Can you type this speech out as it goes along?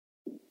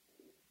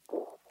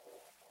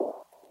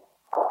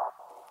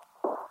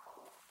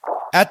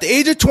At the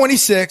age of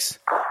 26,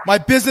 my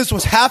business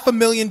was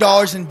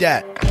 $500,000 in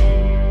debt.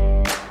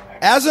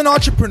 As an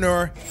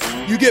entrepreneur,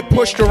 you get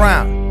pushed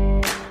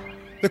around.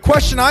 The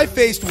question I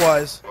faced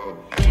was,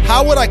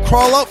 how would I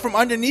crawl out from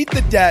underneath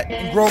the debt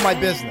and grow my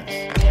business?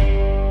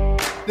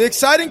 The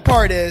exciting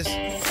part is,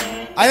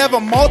 I have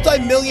a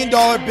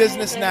multi-million-dollar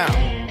business now.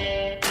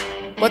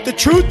 But the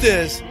truth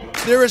is,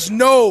 there is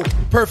no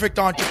perfect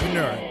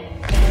entrepreneur.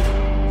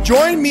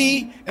 Join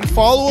me and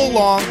follow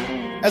along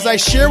as I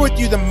share with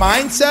you the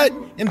mindset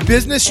and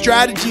business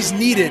strategies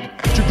needed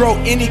to grow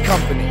any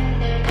company.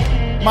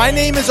 My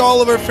name is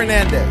Oliver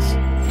Fernandez.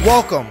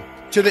 Welcome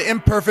to the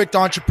Imperfect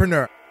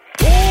Entrepreneur.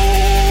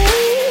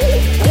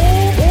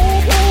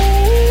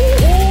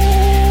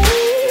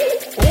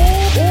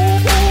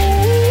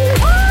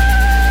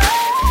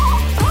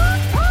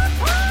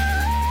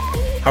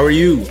 How are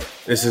you?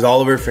 This is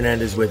Oliver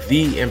Fernandez with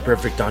The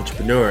Imperfect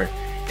Entrepreneur.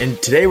 And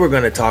today we're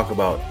going to talk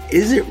about,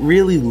 is it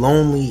really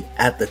lonely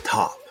at the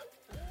top?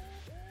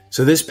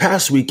 So this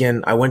past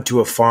weekend, I went to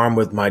a farm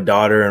with my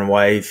daughter and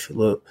wife,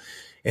 and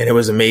it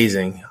was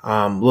amazing.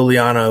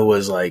 Liliana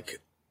was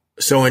like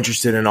so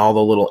interested in all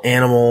the little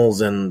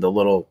animals and the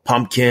little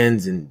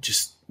pumpkins and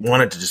just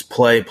wanted to just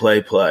play.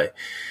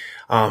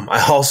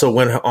 I also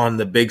went on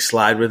the big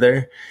slide with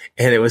her,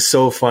 and it was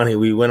so funny.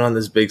 We went on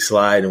this big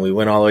slide and we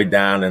went all the way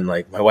down, and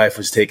like my wife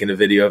was taking a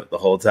video of it the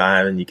whole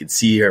time, and you could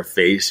see her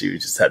face. She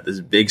just had this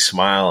big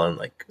smile and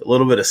like a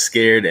little bit of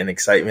scared and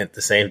excitement at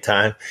the same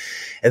time.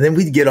 And then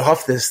we'd get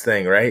off this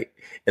thing, right?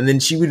 And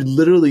then she would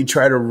literally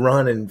try to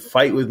run and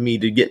fight with me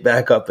to get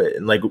back up it.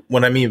 And like,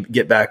 when I mean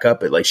get back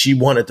up it, like she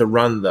wanted to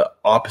run the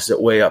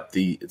opposite way up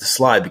the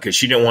slide because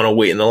she didn't want to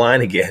wait in the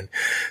line again.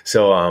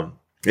 So,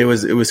 it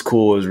was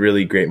cool. It was a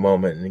really great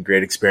moment and a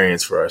great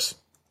experience for us.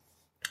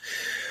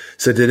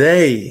 So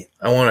today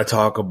I want to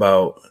talk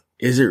about,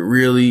 is it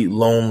really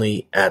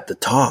lonely at the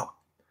top?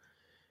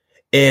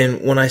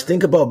 And when I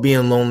think about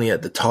being lonely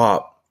at the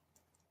top,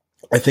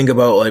 I think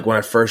about like when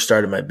I first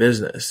started my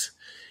business.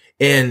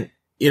 And,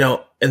 you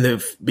know, in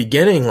the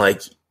beginning,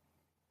 like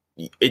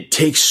it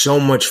takes so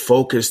much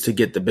focus to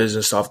get the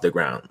business off the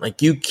ground.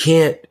 Like you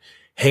can't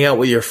hang out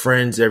with your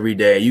friends every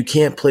day. You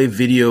can't play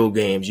video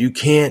games. You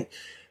can't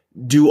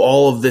do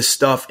all of this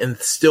stuff and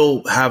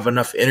still have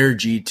enough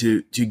energy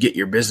to get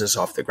your business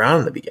off the ground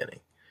in the beginning.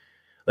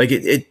 Like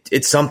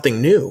it's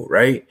something new,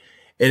 right?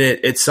 And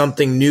it's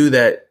something new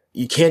that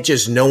you can't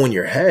just know in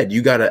your head.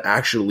 You got to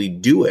actually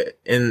do it.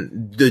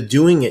 And the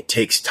doing it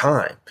takes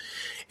time.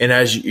 And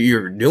as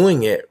you're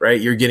doing it, right,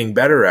 you're getting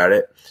better at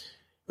it.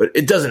 But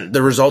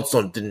the results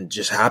didn't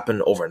just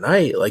happen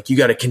overnight. Like you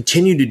got to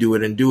continue to do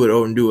it and do it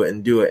over and do it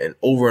and do it and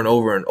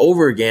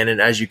over again.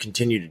 And as you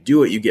continue to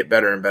do it, you get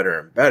better and better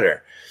and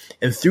better.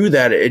 And through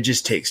that, it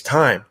just takes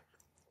time.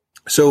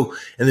 So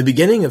in the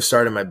beginning of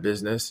starting my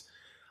business,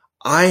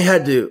 I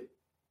had to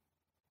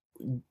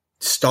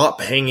stop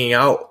hanging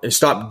out and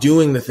stop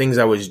doing the things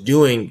I was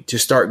doing to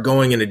start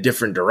going in a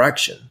different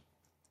direction.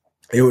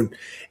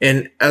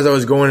 And as I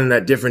was going in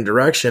that different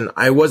direction,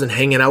 I wasn't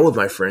hanging out with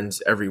my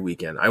friends every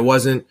weekend. I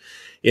wasn't,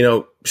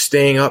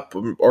 staying up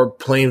or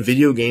playing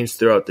video games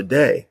throughout the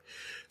day.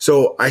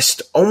 So I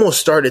almost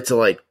started to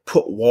like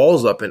put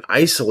walls up and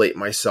isolate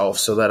myself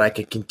so that I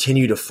could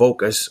continue to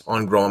focus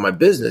on growing my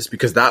business,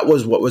 because that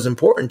was what was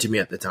important to me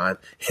at the time.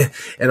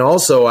 And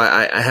also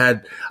I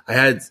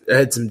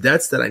had some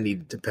debts that I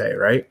needed to pay.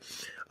 Right.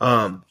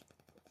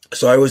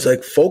 So I was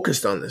like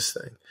focused on this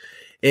thing,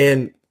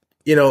 and,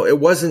 it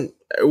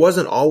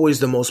wasn't always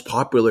the most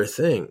popular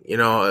thing.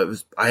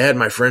 I had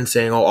my friends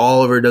saying, oh,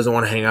 Oliver doesn't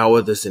want to hang out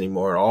with us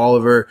anymore.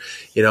 Oliver,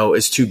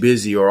 is too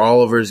busy, or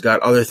Oliver's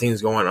got other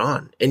things going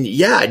on. And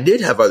yeah, I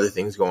did have other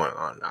things going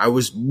on. I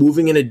was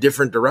moving in a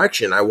different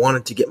direction. I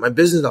wanted to get my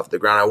business off the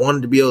ground. I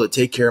wanted to be able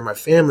to take care of my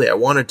family. I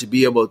wanted to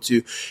be able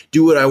to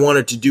do what I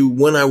wanted to do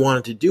when I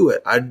wanted to do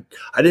it. I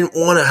didn't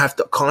want to have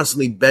to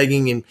constantly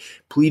begging and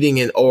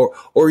pleading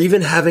or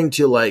even having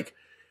to like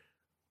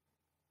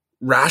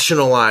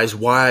rationalize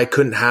why I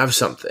couldn't have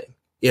something.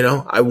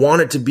 I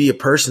wanted to be a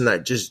person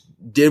that just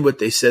did what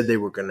they said they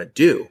were going to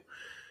do.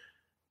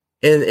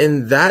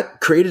 And that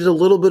created a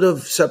little bit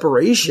of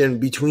separation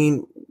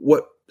between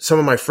what some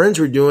of my friends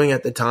were doing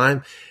at the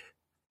time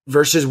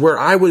versus where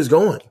I was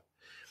going.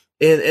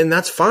 And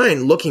that's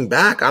fine. Looking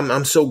back,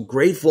 I'm so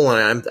grateful,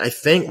 and I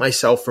thank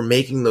myself for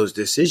making those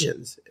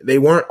decisions. They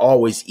weren't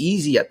always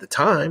easy at the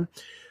time,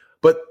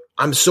 but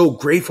I'm so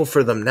grateful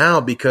for them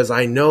now, because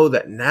I know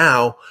that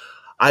now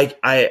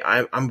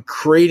I'm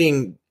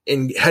creating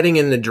and heading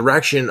in the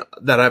direction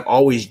that I've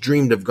always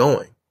dreamed of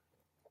going.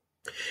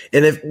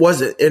 And it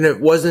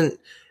wasn't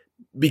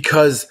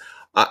because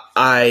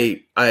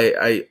I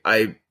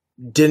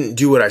didn't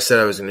do what I said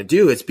I was going to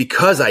do. It's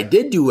because I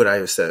did do what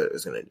I said I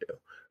was going to do.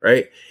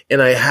 Right.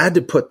 And I had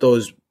to put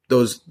those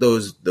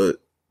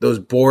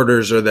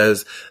borders or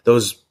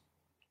those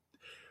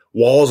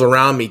walls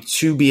around me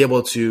to be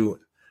able to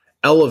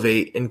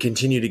elevate and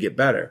continue to get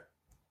better.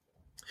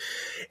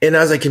 And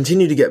as I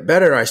continued to get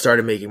better, I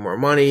started making more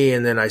money,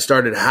 and then I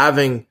started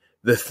having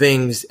the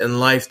things in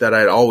life that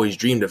I'd always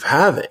dreamed of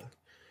having.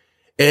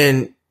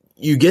 And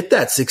you get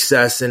that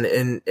success and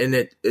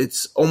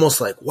it's almost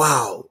like,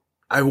 wow,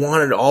 I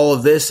wanted all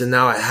of this and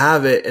now I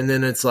have it. And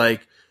then it's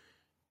like,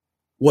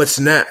 what's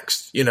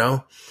next,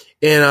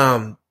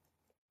 And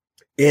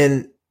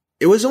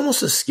it was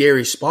almost a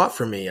scary spot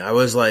for me. I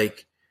was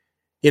like,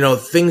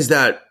 things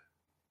that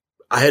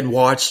I had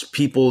watched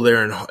people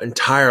their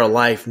entire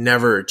life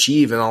never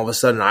achieve. And all of a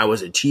sudden I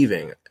was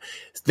achieving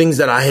things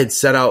that I had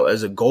set out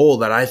as a goal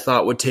that I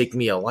thought would take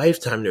me a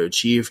lifetime to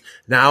achieve.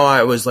 Now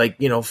I was like,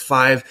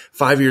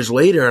 5 years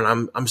later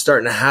and I'm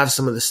starting to have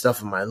some of this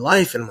stuff in my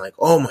life. And I'm like,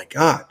 oh my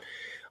God,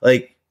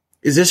 like,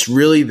 is this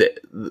really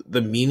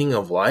the meaning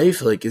of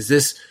life? Like, is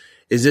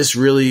this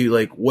really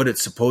like what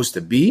it's supposed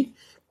to be?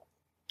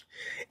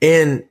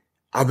 And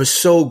I was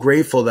so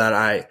grateful that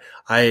I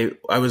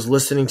was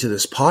listening to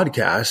this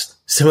podcast,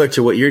 similar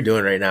to what you're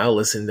doing right now,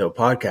 listening to a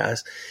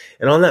podcast.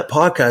 And on that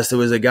podcast, there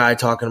was a guy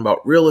talking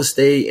about real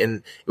estate,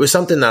 and it was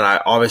something that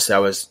I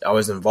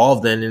was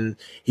involved in. And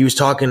he was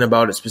talking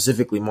about it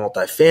specifically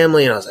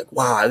multifamily. And I was like,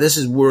 wow, this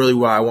is really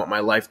where I want my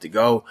life to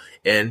go.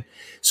 And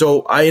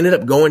so I ended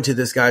up going to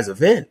this guy's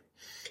event.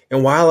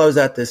 And while I was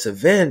at this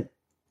event,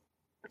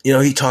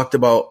 he talked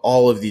about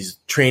all of these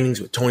trainings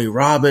with Tony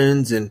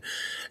Robbins and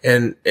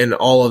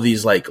all of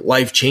these like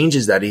life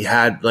changes that he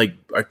had like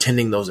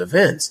attending those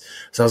events.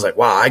 So I was like,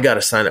 wow, I got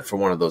to sign up for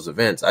one of those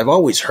events. I've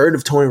always heard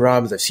of Tony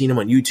Robbins. I've seen him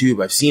on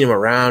YouTube. I've seen him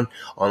around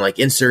on like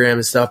Instagram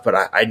and stuff, but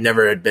I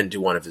never had been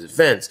to one of his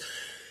events.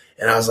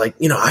 And I was like,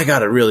 I got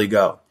to really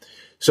go.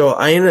 So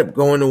I ended up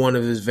going to one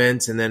of his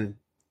events. And then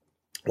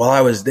while I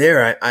was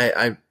there,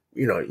 I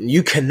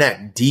you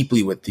connect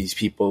deeply with these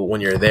people when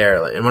you're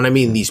there. And when I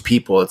mean these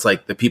people, it's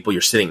like the people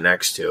you're sitting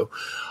next to.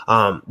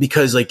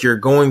 Because like you're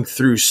going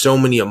through so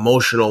many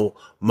emotional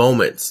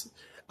moments,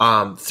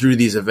 through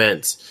these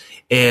events,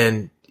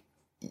 and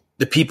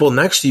the people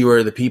next to you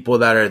are the people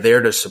that are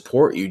there to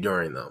support you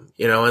during them,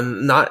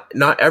 and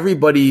not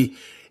everybody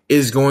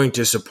is going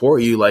to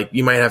support you. Like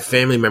you might have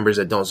family members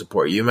that don't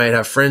support you. You might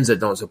have friends that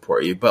don't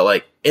support you, but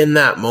like in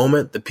that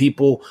moment, the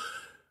people,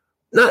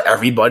 not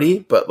everybody,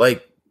 but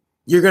like,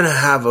 you're going to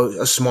have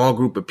a small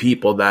group of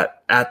people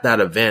that at that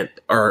event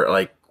are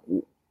like,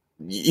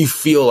 you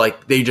feel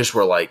like they just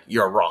were like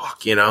your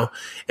rock, And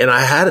I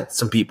had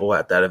some people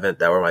at that event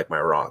that were like my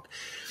rock.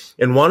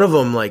 And one of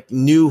them like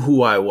knew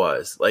who I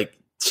was. Like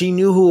she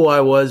knew who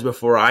I was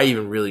before I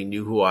even really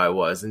knew who I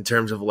was in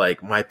terms of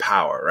like my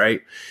power.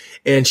 Right.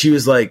 And she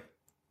was like,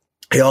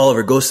 hey,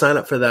 Oliver, go sign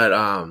up for that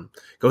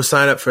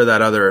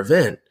other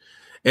event.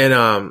 And,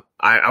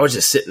 I was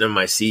just sitting in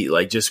my seat,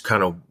 like just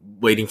kind of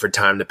waiting for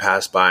time to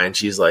pass by. And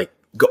she's like,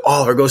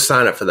 Oliver, go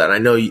sign up for that. I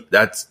know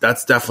that's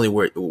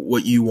definitely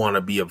what you want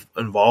to be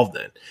involved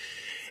in.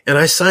 And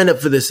I signed up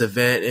for this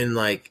event, and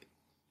like,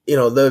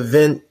 the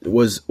event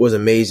was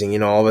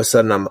amazing. All of a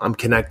sudden I'm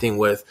connecting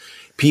with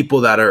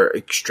people that are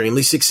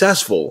extremely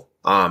successful,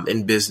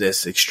 in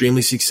business,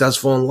 extremely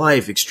successful in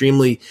life,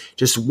 extremely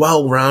just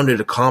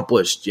well-rounded,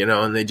 accomplished,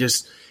 and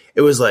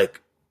it was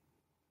like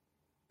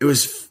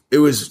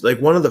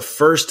one of the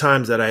first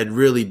times that I had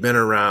really been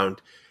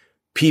around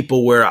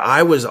people where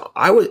I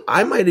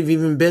might have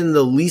even been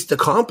the least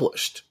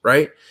accomplished,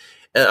 right?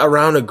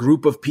 Around a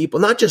group of people,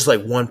 not just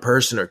like one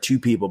person or two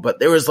people, but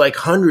there was like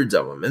hundreds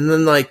of them. And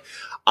then like,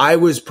 I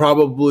was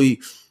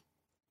probably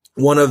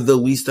one of the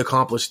least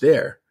accomplished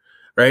there,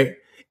 right?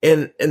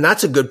 And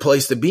that's a good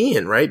place to be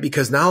in, right?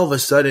 Because now all of a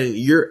sudden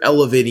you're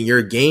elevating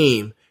your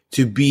game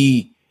to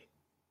be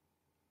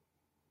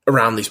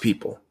around these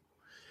people.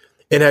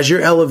 And as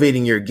you're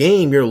elevating your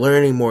game, you're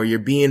learning more, you're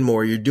being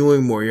more, you're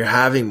doing more, you're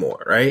having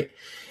more, right?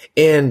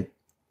 And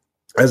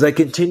as I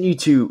continue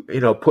to,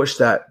 push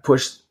the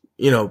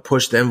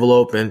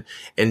envelope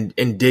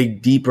and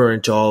dig deeper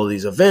into all of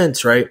these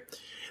events, right?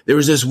 There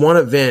was this one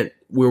event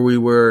where we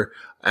were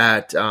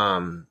at,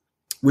 where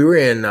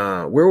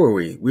were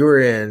we? We were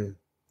in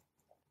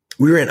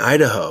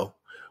Idaho.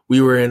 We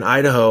were in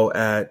Idaho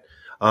at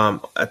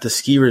the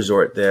ski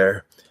resort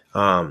there.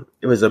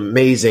 It was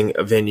amazing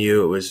a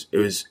venue.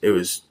 It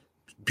was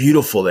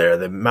beautiful there.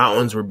 The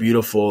mountains were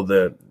beautiful.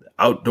 The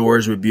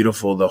outdoors were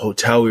beautiful. The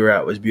hotel we were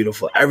at was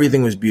beautiful.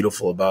 Everything was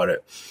beautiful about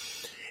it.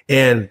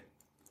 And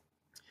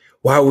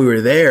while we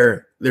were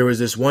there, there was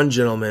this one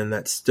gentleman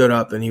that stood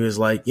up and he was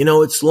like,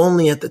 it's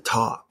lonely at the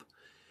top.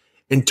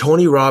 And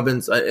Tony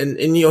Robbins, and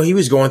he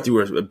was going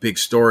through a big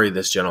story,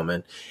 this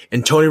gentleman,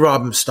 and Tony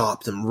Robbins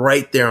stopped him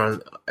right there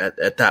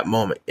at that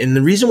moment. And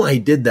the reason why he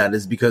did that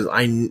is because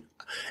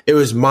it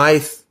was my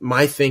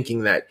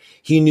thinking that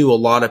he knew a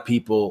lot of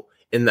people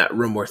in that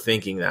room were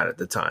thinking that at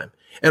the time.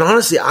 And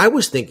honestly, I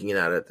was thinking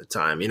that at the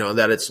time,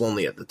 that it's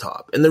lonely at the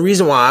top. And the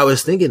reason why I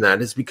was thinking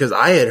that is because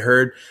I had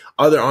heard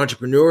other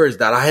entrepreneurs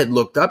that I had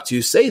looked up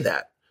to say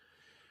that.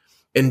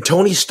 And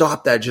Tony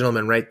stopped that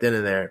gentleman right then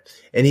and there.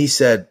 And he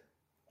said,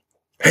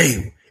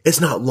 hey, it's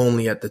not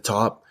lonely at the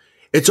top.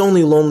 It's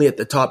only lonely at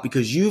the top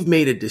because you've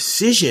made a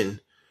decision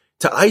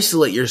to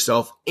isolate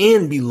yourself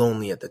and be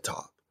lonely at the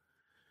top.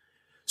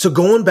 So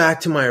going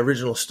back to my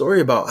original story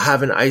about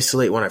having to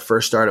isolate when I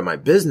first started my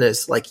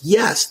business, like,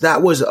 yes,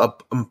 that was an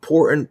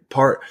important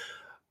part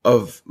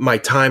of my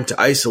time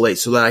to isolate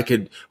so that I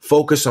could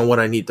focus on what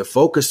I need to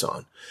focus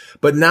on.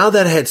 But now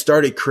that I had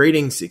started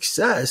creating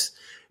success,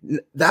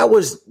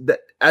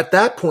 at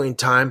that point in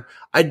time,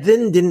 I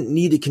then didn't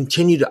need to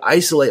continue to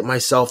isolate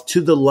myself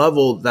to the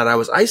level that I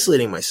was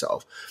isolating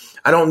myself.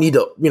 I don't need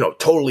to,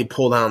 totally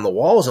pull down the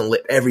walls and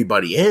let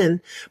everybody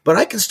in, but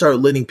I can start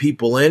letting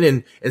people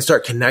in and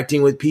start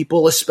connecting with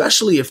people,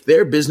 especially if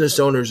they're business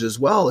owners as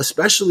well,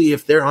 especially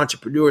if they're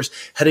entrepreneurs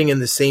heading in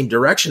the same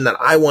direction that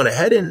I want to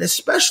head in,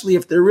 especially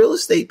if they're real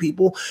estate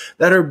people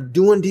that are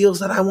doing deals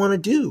that I want to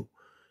do.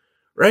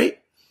 Right?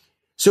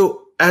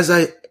 So as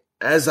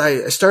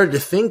I started to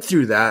think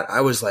through that, I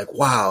was like,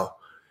 wow,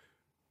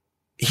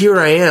 here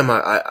I am.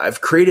 I've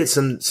created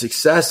some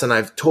success and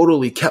I've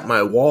totally kept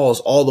my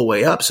walls all the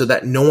way up so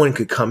that no one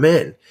could come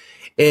in.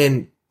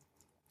 And,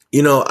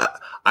 we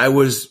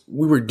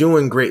were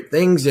doing great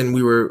things and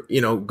we were,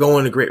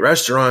 going to great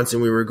restaurants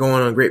and we were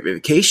going on great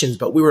vacations,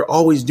 but we were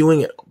always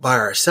doing it by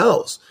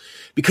ourselves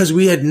because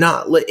we had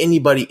not let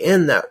anybody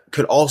in that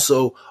could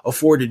also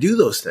afford to do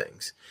those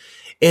things.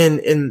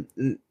 And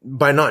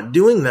by not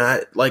doing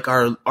that, like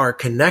our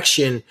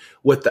connection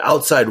with the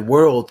outside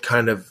world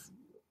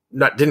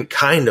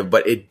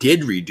but it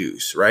did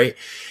reduce, right?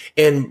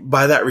 And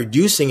by that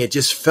reducing, it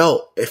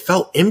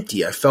felt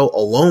empty. I felt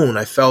alone.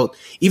 I felt,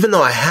 even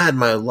though I had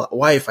my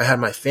wife, I had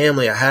my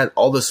family, I had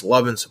all this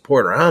love and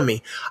support around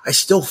me, I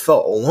still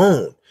felt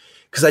alone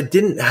because I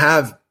didn't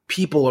have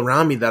people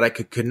around me that I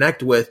could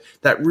connect with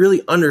that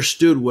really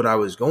understood what I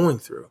was going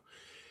through.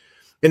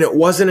 And it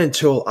wasn't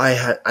until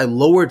I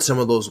lowered some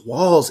of those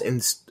walls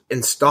and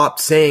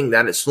stopped saying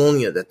that it's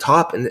lonely at the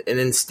top and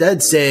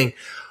instead saying,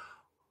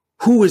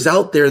 who is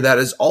out there that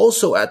is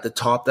also at the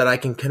top that I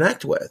can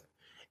connect with?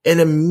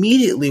 And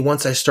immediately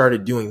once I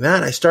started doing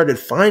that, I started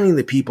finding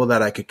the people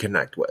that I could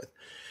connect with.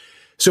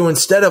 So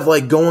instead of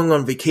like going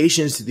on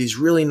vacations to these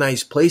really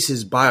nice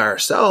places by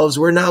ourselves,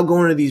 we're now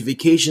going to these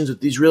vacations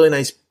with these really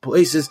nice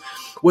places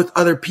with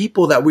other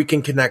people that we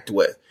can connect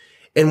with.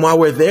 And while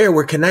we're there,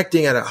 we're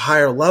connecting at a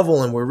higher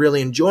level and we're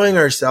really enjoying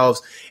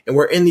ourselves and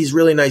we're in these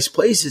really nice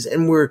places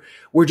and we're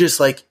just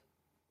like,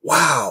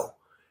 wow,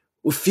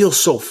 we feel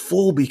so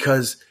full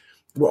because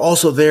we're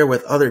also there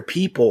with other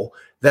people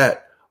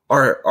that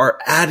are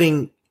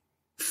adding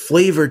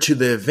flavor to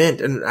the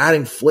event and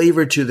adding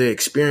flavor to the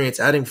experience,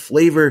 adding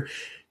flavor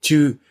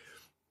to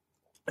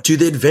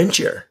the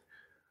adventure.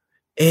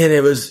 And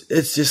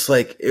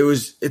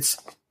it's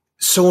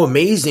so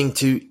amazing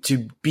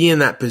to be in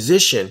that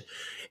position.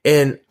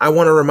 And I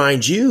want to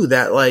remind you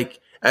that like,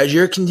 as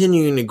you're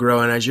continuing to grow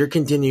and as you're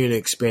continuing to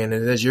expand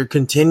and as you're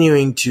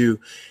continuing to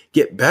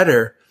get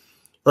better,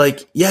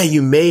 like, yeah,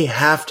 you may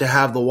have to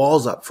have the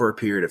walls up for a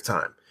period of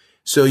time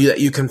so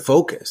that you can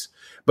focus.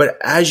 But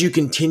as you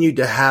continue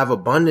to have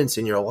abundance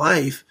in your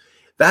life,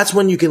 that's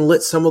when you can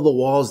let some of the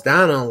walls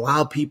down and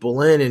allow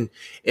people in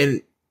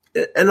and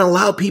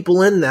allow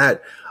people in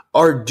that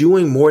are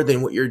doing more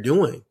than what you're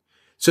doing.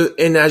 So,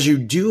 and as you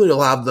do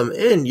allow them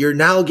in, you're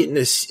now getting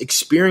to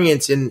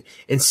experience and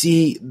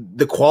see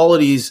the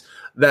qualities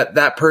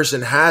that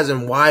person has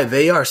and why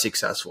they are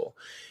successful.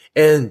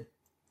 And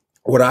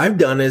what I've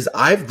done is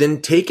I've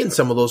then taken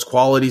some of those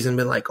qualities and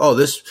been like, oh,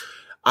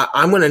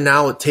 I'm going to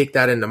now take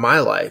that into my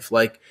life.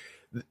 Like,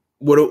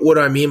 what do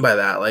I mean by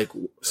that? Like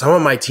some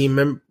of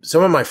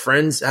my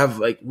friends have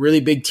like really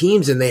big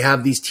teams and they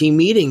have these team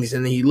meetings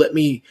and he let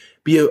me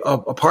be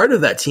a part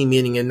of that team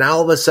meeting. And now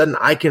all of a sudden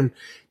I can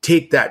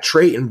take that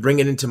trait and bring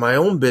it into my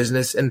own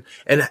business and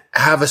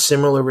have a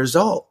similar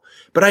result.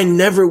 But I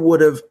never would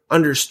have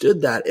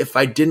understood that if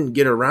I didn't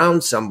get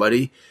around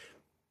somebody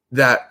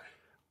that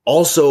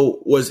also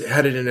was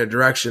headed in a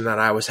direction that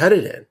I was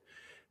headed in.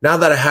 Now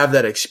that I have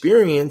that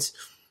experience,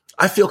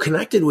 I feel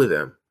connected with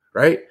him,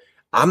 right?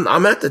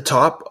 I'm at the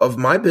top of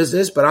my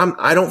business, but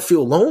I don't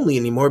feel lonely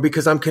anymore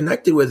because I'm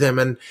connected with him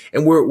and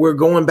we're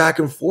going back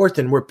and forth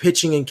and we're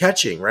pitching and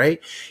catching,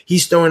 right?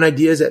 He's throwing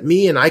ideas at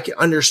me and I can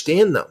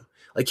understand them.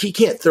 Like he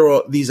can't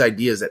throw these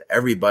ideas at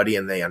everybody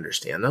and they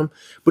understand them,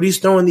 but he's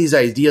throwing these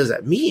ideas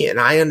at me and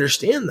I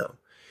understand them.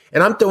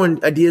 And I'm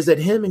throwing ideas at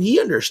him and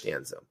he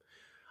understands them.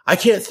 I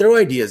can't throw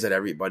ideas at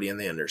everybody and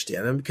they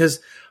understand them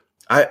because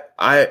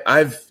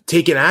I've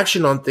taken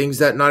action on things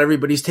that not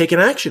everybody's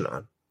taken action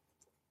on.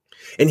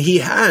 And he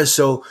has,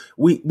 so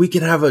we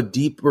can have a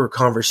deeper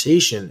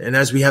conversation. And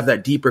as we have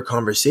that deeper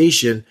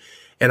conversation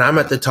and I'm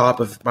at the top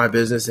of my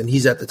business and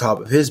he's at the top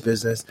of his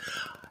business,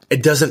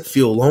 it doesn't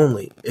feel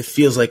lonely. It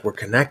feels like we're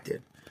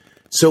connected.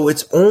 So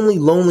it's only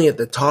lonely at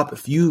the top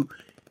if you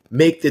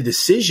make the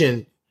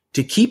decision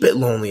to keep it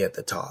lonely at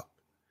the top.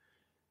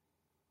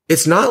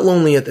 It's not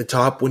lonely at the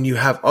top when you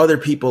have other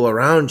people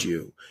around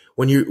you,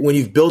 when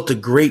you've built a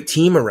great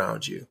team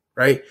around you,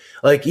 right?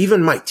 Like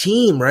even my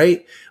team,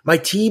 right? My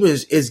team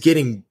is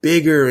getting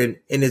bigger and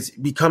it's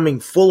becoming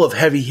full of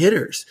heavy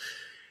hitters.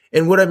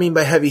 And what I mean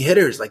by heavy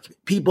hitters, like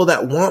people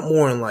that want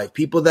more in life,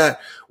 people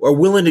that are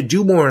willing to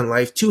do more in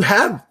life to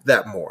have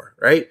that more,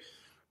 right?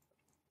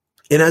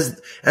 And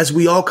as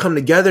we all come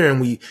together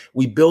and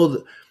we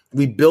build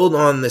we build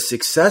on the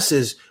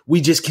successes, we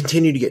just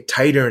continue to get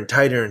tighter and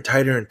tighter and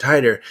tighter and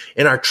tighter.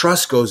 And our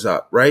trust goes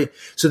up, right?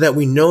 So that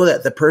we know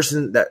that the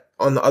person that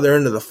on the other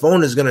end of the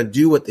phone is going to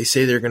do what they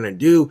say they're going to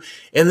do.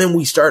 And then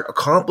we start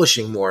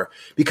accomplishing more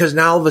because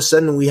now all of a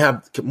sudden we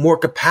have more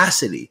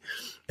capacity.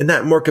 And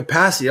that more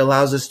capacity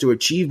allows us to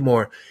achieve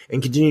more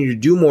and continue to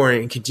do more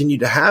and continue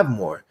to have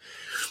more.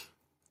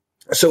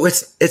 So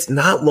it's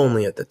not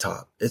lonely at the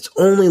top. It's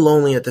only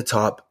lonely at the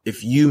top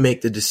if you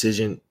make the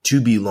decision to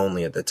be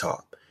lonely at the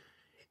top.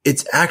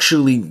 It's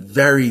actually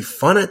very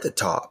fun at the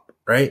top,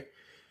 right?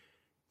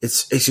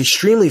 It's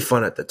extremely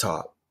fun at the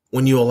top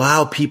when you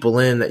allow people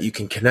in that you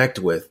can connect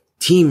with,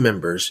 team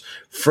members,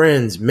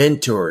 friends,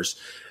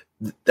 mentors,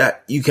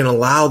 that you can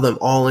allow them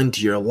all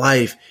into your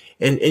life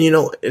and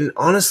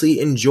honestly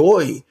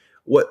enjoy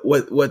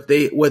what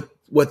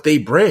they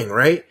bring,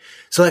 right?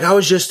 So like I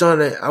was just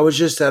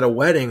at a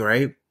wedding,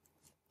 right?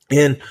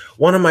 And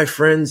one of my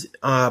friends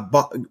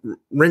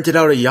rented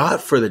out a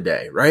yacht for the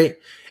day, right?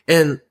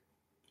 And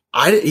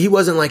he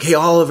wasn't like, hey,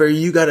 Oliver,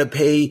 you got to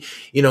pay,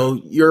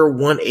 your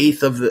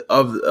 1/8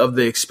 of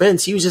the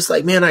expense. He was just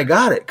like, man, I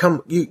got it.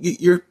 Come,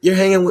 you're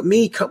hanging with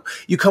me.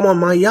 Come on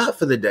my yacht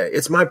for the day.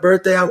 It's my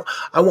birthday.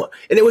 I want,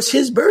 and it was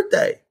his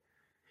birthday.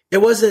 It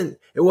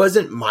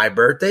wasn't my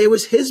birthday. It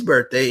was his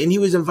birthday. And he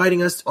was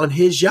inviting us on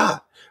his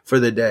yacht for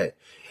the day.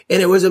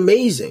 And it was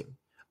amazing.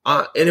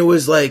 And it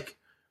was like,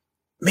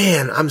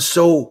 man, I'm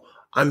so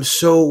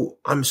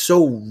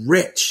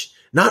rich.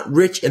 Not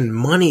rich in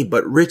money,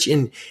 but rich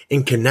in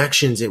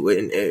connections,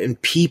 in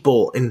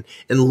people, in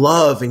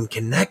love and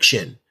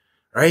connection,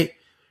 right?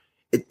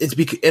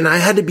 And I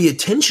had to be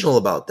intentional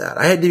about that.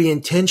 I had to be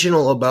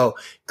intentional about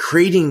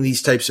creating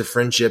these types of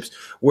friendships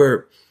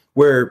where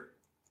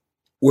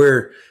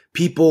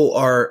people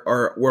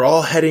we're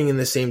all heading in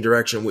the same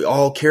direction. We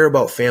all care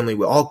about family.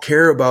 We all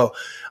care about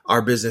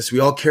our business. We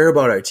all care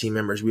about our team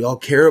members. We all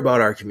care about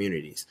our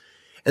communities.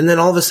 And then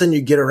all of a sudden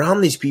you get around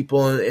these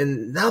people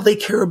and now they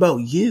care about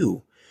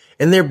you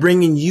and they're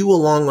bringing you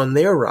along on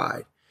their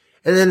ride.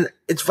 And then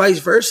it's vice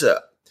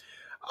versa.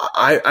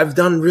 I've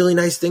done really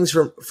nice things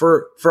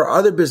for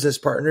other business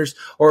partners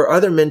or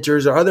other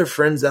mentors or other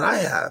friends that I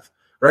have.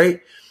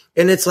 Right.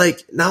 And it's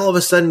like now all of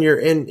a sudden you're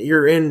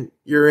in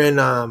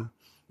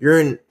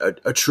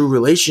a true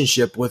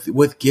relationship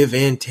with give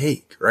and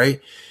take.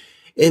 Right.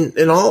 And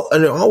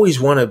I always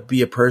want to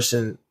be a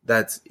person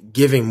that's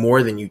giving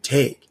more than you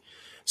take.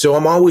 So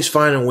I'm always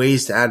finding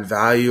ways to add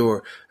value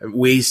or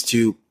ways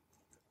to,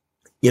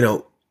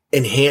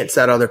 enhance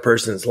that other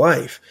person's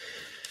life.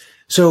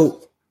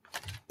 So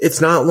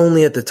it's not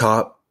lonely at the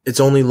top. It's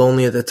only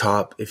lonely at the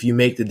top if you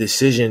make the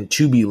decision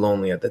to be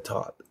lonely at the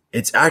top.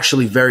 It's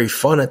actually very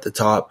fun at the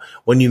top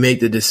when you make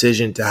the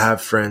decision to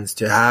have friends,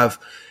 to have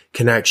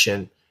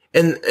connection.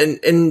 And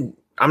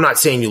I'm not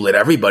saying you let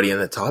everybody in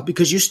the top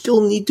because you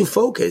still need to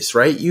focus,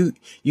 right? You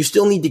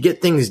still need to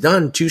get things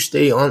done to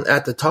stay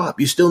at the top.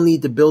 You still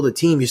need to build a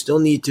team. You still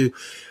need to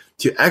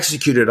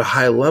execute at a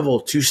high level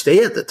to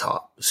stay at the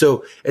top.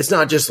 So it's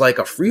not just like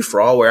a free for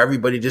all where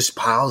everybody just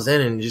piles in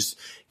and just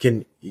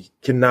can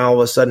now all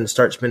of a sudden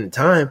start spending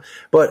time.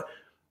 But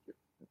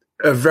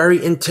a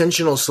very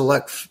intentional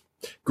select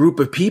group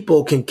of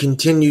people can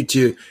continue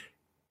to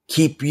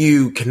keep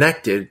you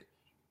connected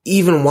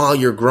even while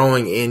you're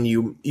growing and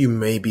you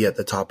may be at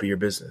the top of your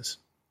business.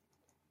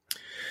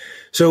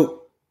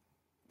 So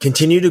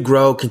continue to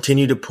grow,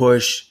 continue to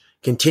push,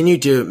 continue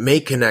to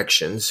make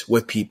connections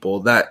with people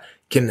that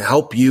can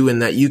help you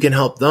and that you can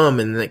help them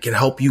and that can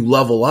help you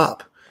level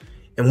up.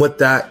 And with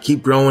that,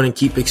 keep growing and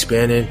keep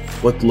expanding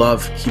with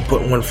love. Keep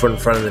putting one foot in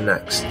front of the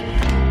next.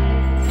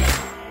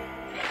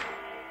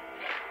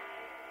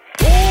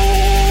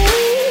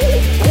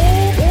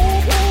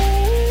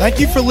 Thank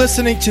you for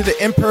listening to The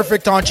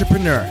Imperfect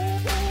Entrepreneur.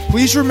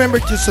 Please remember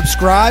to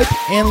subscribe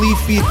and leave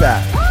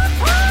feedback.